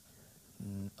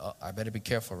 I better be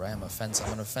careful, right? I'm going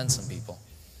to offend some people.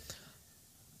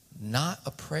 Not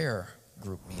a prayer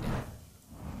group meeting.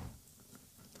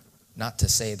 Not to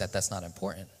say that that's not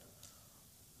important,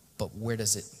 but where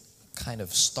does it kind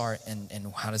of start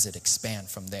and how does it expand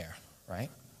from there, right?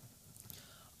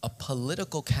 A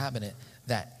political cabinet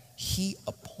that he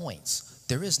appoints.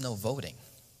 There is no voting.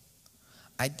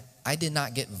 I did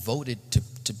not get voted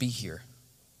to be here,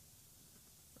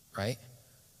 right?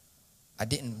 I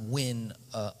didn't win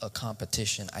a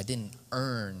competition. I didn't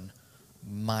earn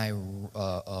my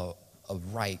a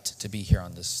right to be here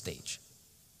on this stage.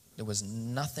 There was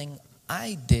nothing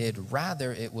I did.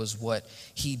 Rather, it was what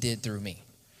he did through me.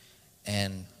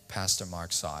 And Pastor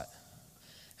Mark saw it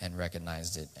and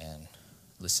recognized it and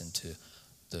listened to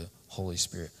the Holy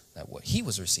Spirit that what he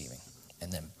was receiving.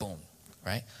 And then boom,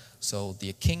 right? So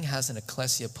the king has an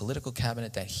ecclesia, political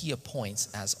cabinet that he appoints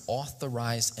as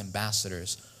authorized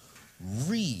ambassadors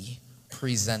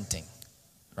representing,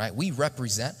 right? We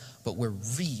represent, but we're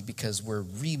because we're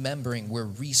remembering, we're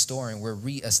restoring, we're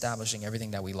reestablishing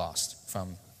everything that we lost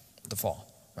from the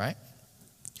fall, right?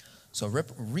 So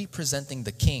representing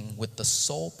the king with the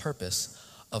sole purpose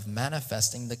of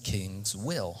manifesting the king's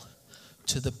will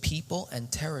to the people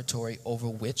and territory over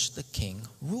which the king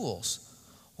rules.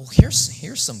 Well,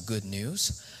 here's some good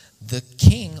news. The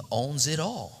king owns it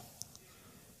all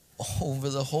over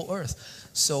the whole earth.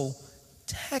 So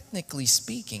technically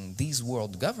speaking, these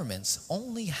world governments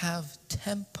only have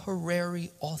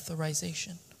temporary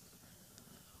authorization.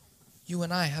 You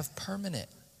and I have permanent.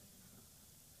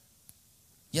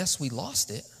 Yes, we lost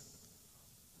it,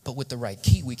 but with the right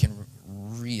key, we can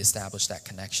reestablish that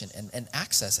connection and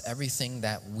access everything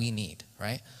that we need,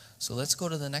 right? So let's go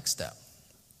to the next step.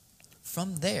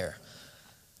 From there,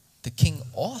 the king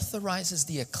authorizes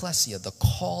the ecclesia, the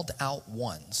called out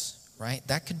ones, right?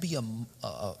 That could be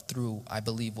through, I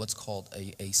believe, what's called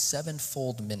a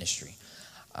sevenfold ministry.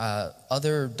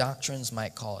 Other doctrines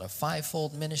might call it a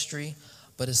fivefold ministry,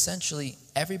 but essentially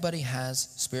everybody has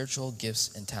spiritual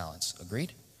gifts and talents.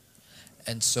 Agreed?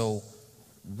 And so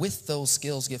with those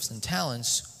skills, gifts, and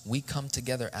talents, we come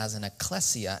together as an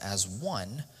ecclesia, as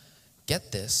one,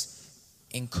 get this,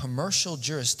 In commercial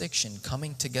jurisdiction,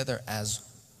 coming together as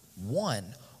one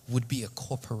would be a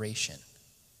corporation.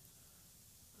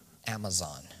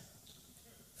 Amazon,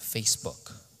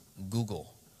 Facebook,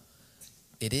 Google.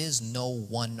 It is no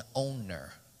one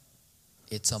owner.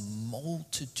 It's a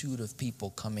multitude of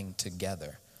people coming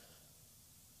together.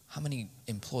 How many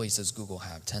employees does Google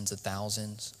have? Tens of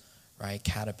thousands, right?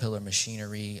 Caterpillar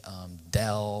Machinery,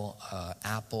 Dell,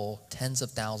 Apple, tens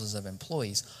of thousands of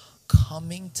employees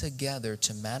coming together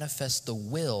to manifest the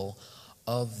will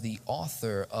of the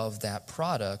author of that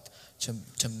product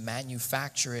to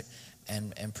manufacture it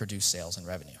and produce sales and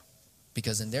revenue.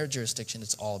 Because in their jurisdiction,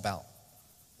 it's all about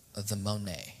the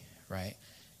money, right?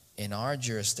 In our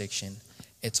jurisdiction,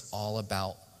 it's all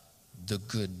about the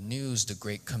good news, the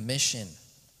Great Commission,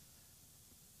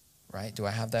 right? Do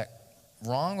I have that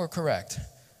wrong or correct?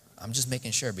 I'm just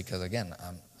making sure because, again,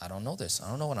 I don't know this. I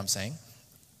don't know what I'm saying.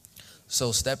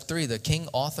 So step 3, the king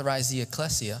authorized the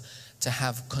ecclesia to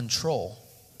have control,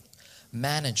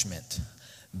 management,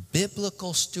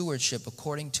 biblical stewardship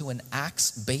according to an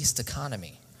acts-based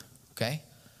economy, okay?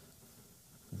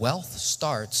 Wealth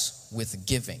starts with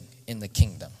giving in the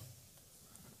kingdom.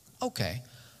 Okay,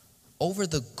 over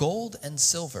the gold and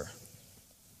silver,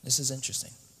 this is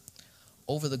interesting.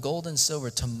 Over the gold and silver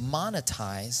to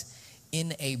monetize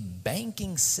in a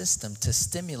banking system to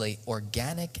stimulate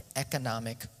organic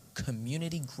economic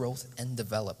community growth and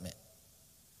development.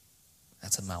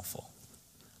 That's a mouthful.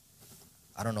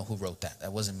 I don't know who wrote that.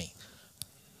 That wasn't me.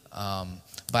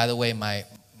 By the way,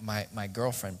 my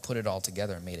girlfriend put it all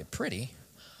together and made it pretty.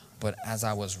 But as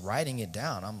I was writing it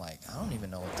down, I'm like, I don't even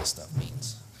know what this stuff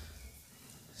means.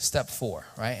 Step 4,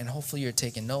 right? And hopefully you're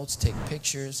taking notes, take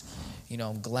pictures. You know,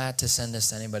 I'm glad to send this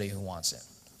to anybody who wants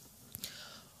it.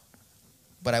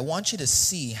 But I want you to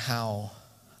see how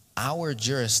our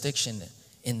jurisdiction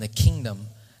in the kingdom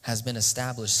has been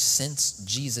established since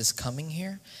Jesus coming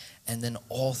here, and then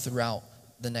all throughout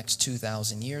the next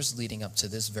 2,000 years leading up to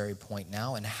this very point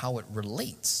now, and how it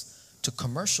relates to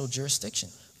commercial jurisdiction.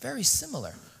 Very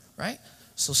similar, right?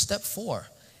 So step 4,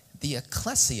 the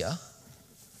ecclesia,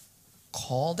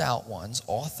 called out ones,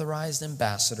 authorized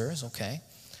ambassadors, okay?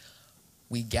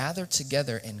 We gather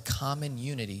together in common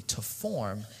unity to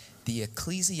form the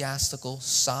ecclesiastical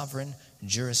sovereign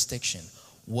jurisdiction.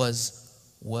 Was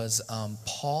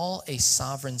Paul a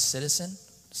sovereign citizen?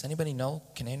 Does anybody know?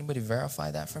 Can anybody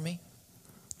verify that for me?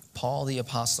 Paul the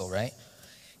apostle, right?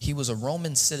 He was a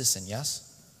Roman citizen,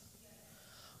 yes?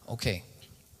 Okay.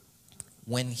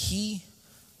 When he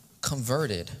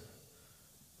converted,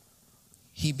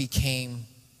 he became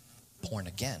born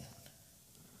again.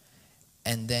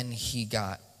 And then he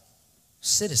got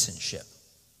citizenship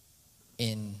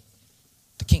in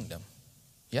the kingdom.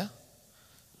 Yeah?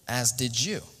 As did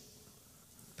you.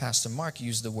 Pastor Mark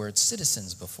used the word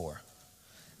citizens before.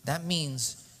 That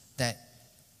means that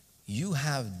you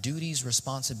have duties,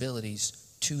 responsibilities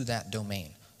to that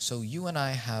domain. So you and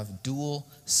I have dual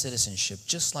citizenship.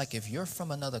 Just like if you're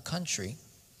from another country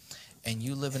and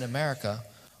you live in America,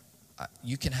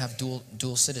 you can have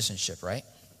dual citizenship, right?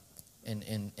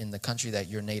 In the country that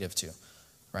you're native to,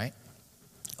 right?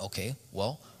 Okay,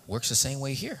 well, works the same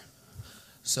way here.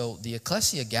 So the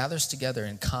ecclesia gathers together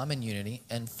in common unity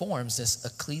and forms this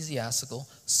ecclesiastical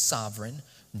sovereign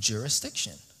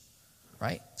jurisdiction,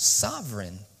 right?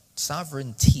 Sovereignty.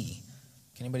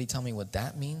 Can anybody tell me what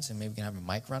that means? And maybe we can have a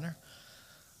mic runner.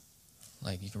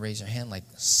 Like, you can raise your hand. Like,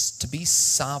 to be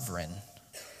sovereign.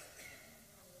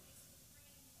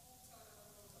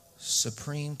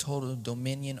 Supreme, total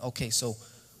dominion. Okay, so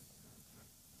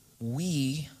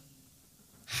we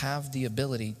have the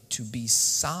ability to be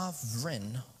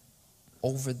sovereign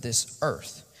over this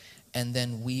earth. And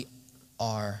then we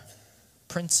are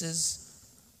princes,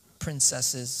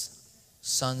 princesses,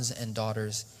 sons and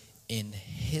daughters in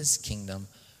his kingdom,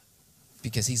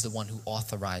 because he's the one who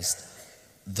authorized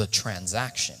the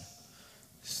transaction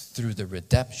through the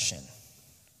redemption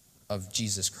of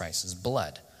Jesus Christ's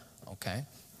blood. Okay?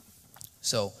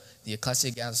 So the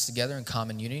ecclesia gathers together in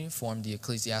common unity, form the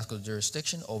ecclesiastical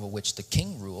jurisdiction over which the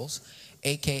king rules,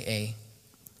 aka,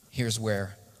 here's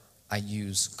where I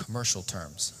use commercial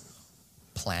terms: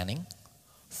 planning,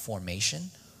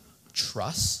 formation,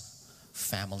 trust,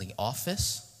 family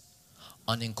office,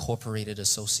 unincorporated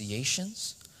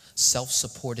associations,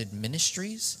 self-supported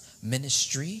ministries,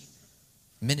 ministries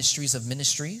of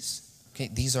ministries. Okay,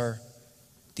 these are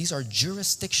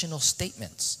jurisdictional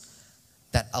statements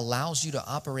that allows you to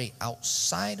operate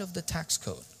outside of the tax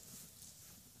code.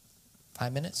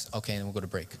 5 minutes? Okay, and we'll go to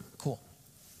break. Cool.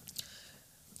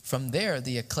 From there,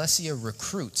 the ecclesia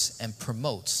recruits and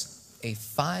promotes a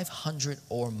 500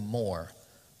 or more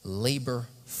labor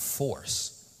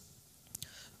force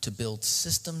to build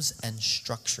systems and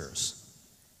structures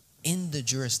in the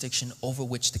jurisdiction over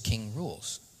which the king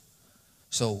rules.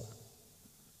 So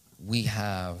we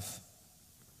have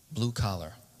blue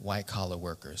collar, white collar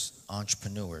workers,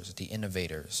 entrepreneurs, the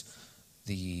innovators,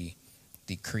 the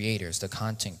creators, the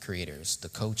content creators, the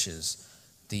coaches,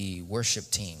 the worship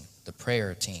team, the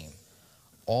prayer team,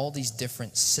 all these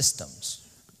different systems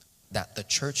that the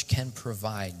church can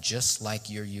provide, just like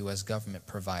your U.S. government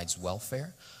provides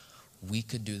welfare. We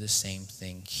could do the same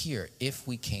thing here if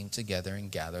we came together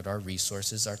and gathered our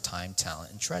resources, our time,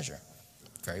 talent, and treasure.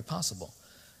 Very possible.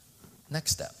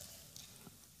 Next step.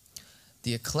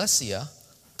 The ecclesia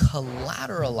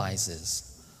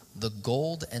collateralizes the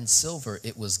gold and silver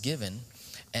it was given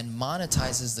and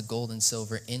monetizes the gold and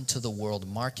silver into the world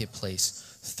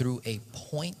marketplace through a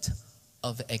point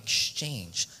of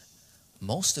exchange.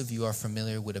 Most of you are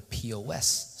familiar with a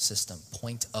POS system,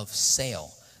 point of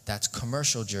sale. That's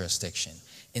commercial jurisdiction.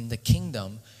 In the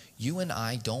kingdom, you and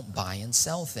I don't buy and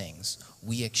sell things.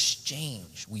 We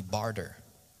exchange, we barter.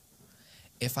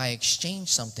 If I exchange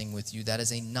something with you, that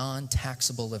is a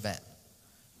non-taxable event.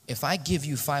 If I give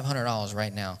you $500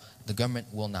 right now, the government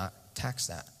will not tax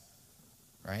that,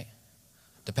 right?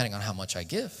 Depending on how much I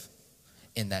give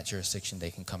in that jurisdiction, they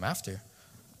can come after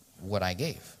what I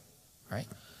gave, right?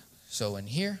 So in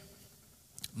here,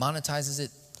 monetizes it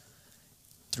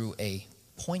through a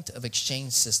point of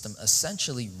exchange system,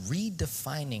 essentially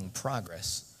redefining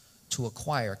progress to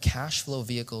acquire cash flow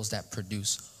vehicles that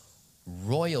produce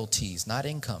royalties, not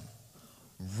income,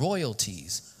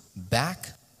 royalties back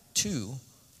to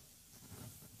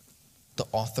the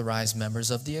authorized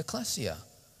members of the ecclesia,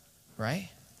 right?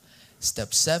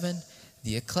 Step 7,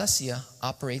 the ecclesia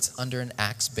operates under an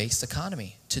acts-based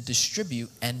economy to distribute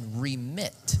and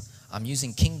remit. I'm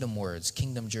using kingdom words,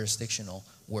 kingdom jurisdictional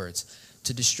words.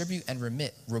 To distribute and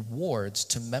remit rewards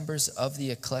to members of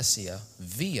the ecclesia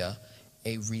via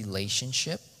a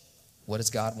relationship. What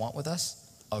does God want with us?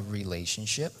 A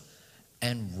relationship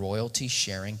and royalty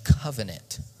sharing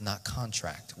covenant, not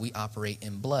contract. We operate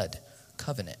in blood,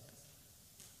 covenant.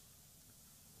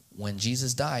 When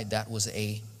Jesus died, that was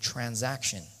a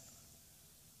transaction.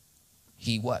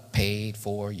 He what? Paid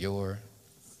for your,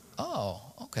 oh,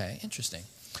 okay, interesting.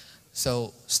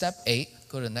 So step 8,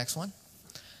 go to the next one.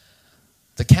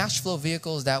 The cash flow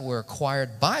vehicles that were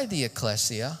acquired by the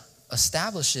ecclesia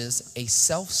establishes a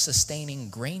self-sustaining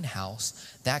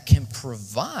greenhouse that can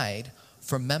provide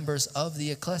for members of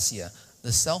the ecclesia.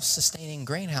 The self-sustaining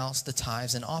greenhouse, the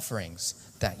tithes and offerings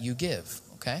that you give,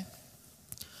 okay?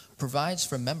 Provides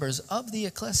for members of the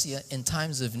ecclesia in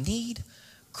times of need,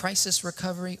 crisis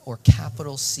recovery, or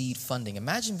capital seed funding.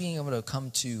 Imagine being able to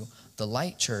come to the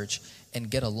Light Church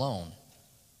and get a loan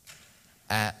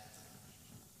at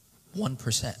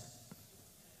 1%,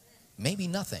 maybe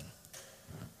nothing,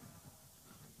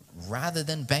 rather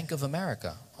than Bank of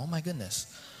America. Oh my goodness.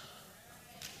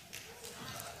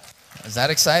 Is that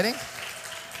exciting?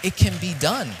 It can be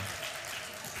done.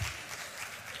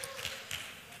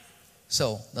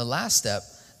 So the last step,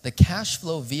 the cash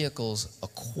flow vehicles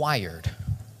acquired,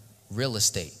 real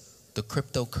estate, the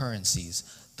cryptocurrencies,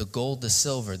 the gold, the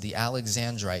silver, the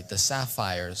alexandrite, the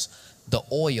sapphires, the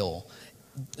oil,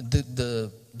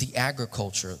 the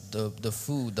agriculture, the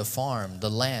food, the farm, the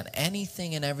land,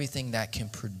 anything and everything that can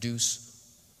produce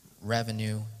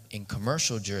revenue in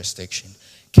commercial jurisdiction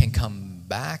can come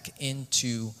back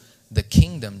into the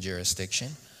kingdom jurisdiction,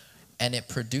 and it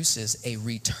produces a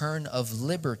return of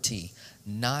liberty,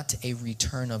 not a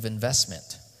return of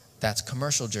investment. That's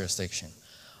commercial jurisdiction.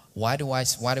 Why do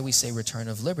we say return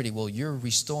of liberty? Well, you're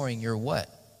restoring your what?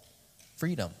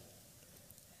 Freedom.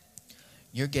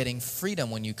 You're getting freedom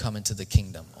when you come into the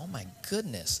kingdom. Oh my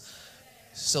goodness.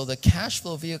 So the cash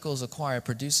flow vehicles acquired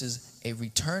produces a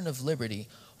return of liberty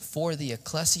for the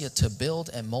ecclesia to build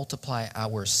and multiply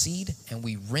our seed, and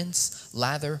we rinse,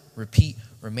 lather, repeat,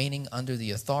 remaining under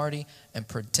the authority and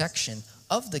protection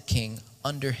of the king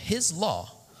under his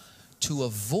law to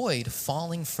avoid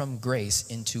falling from grace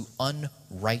into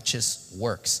unrighteous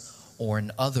works, or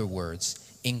in other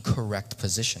words, incorrect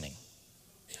positioning.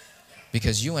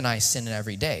 Because you and I sin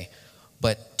every day.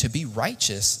 But to be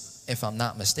righteous, if I'm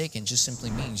not mistaken, just simply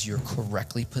means you're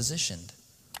correctly positioned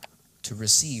to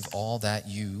receive all that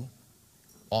you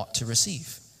ought to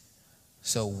receive.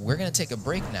 So we're going to take a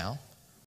break now.